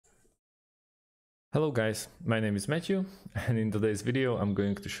Hello guys, my name is Matthew, and in today's video I'm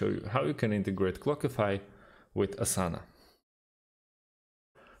going to show you how you can integrate Clockify with Asana.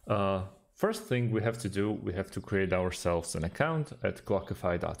 First thing we have to do, we have to create ourselves an account at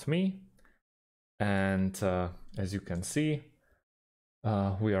clockify.me, and as you can see,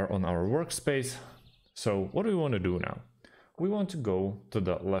 we are on our workspace. So what do we want to do now? We want to go to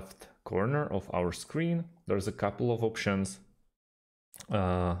the left corner of our screen. There's a couple of options.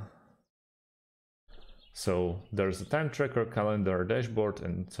 So there's a time tracker, calendar, dashboard,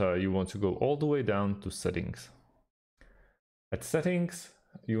 and you want to go all the way down to settings. At settings,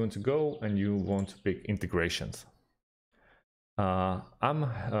 you want to go and you want to pick integrations. I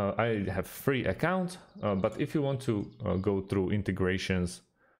have free account, but if you want to go through integrations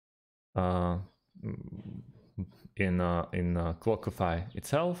in Clockify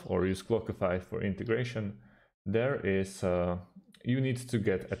itself, or use Clockify for integration, there is you need to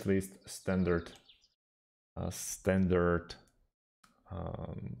get at least standard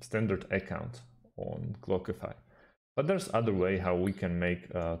account on Clockify. But there's other way how we can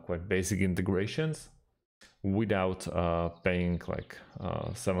make quite basic integrations without paying like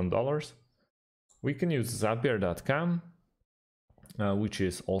 $7. We can use Zapier.com, which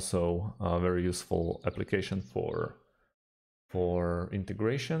is also a very useful application for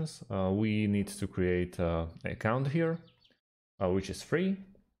integrations. We need to create an account here, which is free.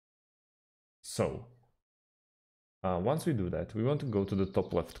 So once we do that, we want to go to the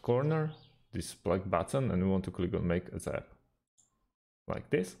top left corner, this black button, and we want to click on Make a Zap, like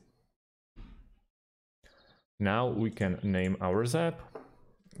this. Now we can name our Zap,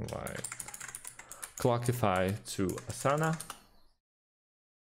 like Clockify to Asana.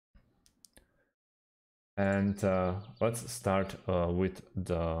 And let's start with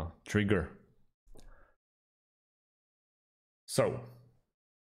the trigger. So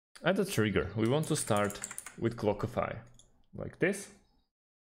at the trigger, we want to start with Clockify, like this.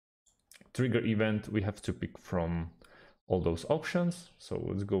 Trigger event, we have to pick from all those options. So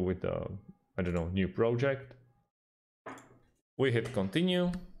let's go with the, I don't know, new project. We hit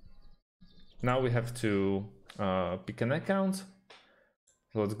continue. Now we have to pick an account.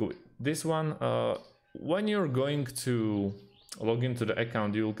 So let's go with this one. When you're going to log into the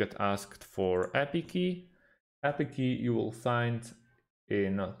account, you'll get asked for API key. API key you will find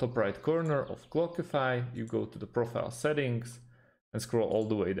in the top right corner of Clockify. You go to the profile settings and scroll all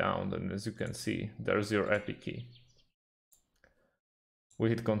the way down, and as you can see, there's your API key. We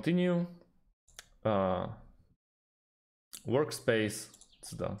hit continue. Workspace,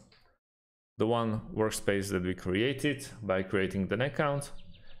 it's the one workspace that we created by creating an account,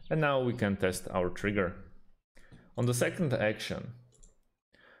 and now we can test our trigger. On the second action,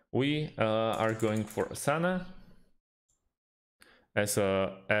 we are going for Asana as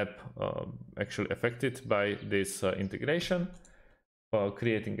a app actually affected by this integration.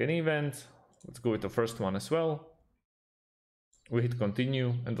 Creating an event, let's go with the first one as well. We hit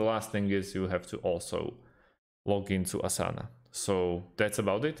continue, and the last thing is you have to also log into Asana. So that's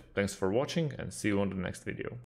about it. Thanks for watching, and see you on the next video.